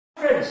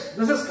friends,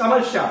 this is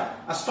Kamal Shah,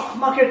 a stock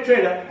market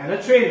trader and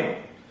a trainer.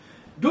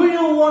 Do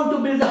you want to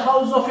build the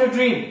house of your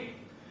dream?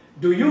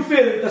 Do you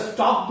feel the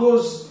stock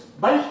goes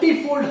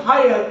multi-fold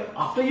higher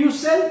after you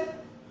sell?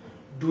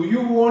 Do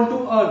you want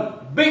to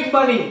earn big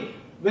money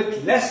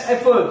with less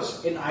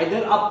efforts in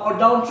either up or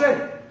down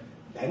trend?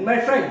 Then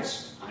my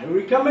friends, I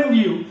recommend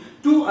you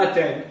to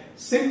attend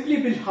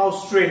Simply Build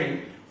House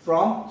training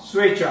from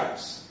HOSUE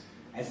charts.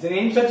 As the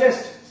name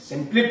suggests,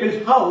 Simply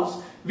Build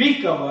House,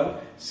 we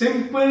cover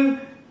simple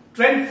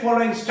trend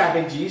following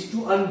strategies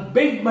to earn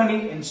big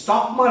money in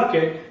stock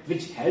market,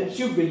 which helps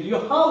you build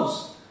your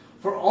house.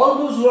 For all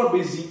those who are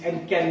busy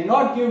and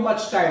cannot give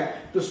much time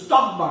to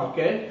stock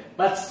market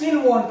but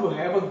still want to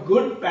have a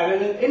good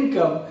parallel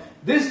income,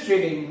 this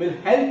training will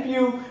help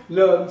you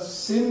learn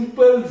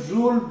simple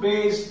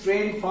rule-based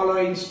trend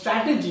following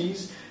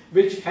strategies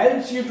which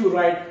helps you to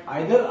ride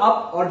either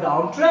up or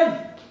down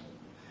trend.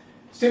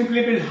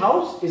 Simply Build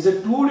House is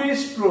a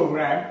 2-day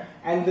program,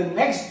 and the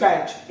next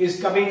batch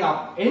is coming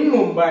up in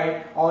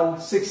Mumbai on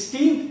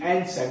 16th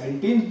and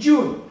 17th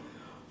June.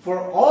 For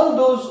all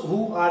those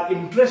who are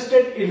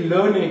interested in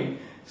learning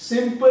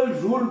simple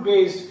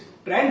rule-based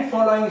trend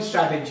following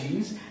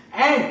strategies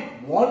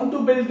and want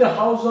to build the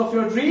house of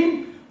your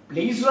dream,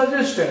 please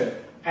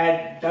register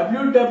at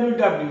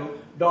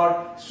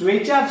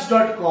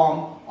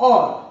www.hosuecharts.com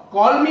or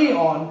call me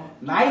on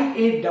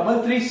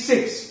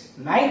 98336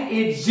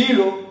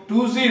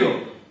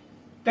 98020.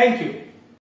 Thank you.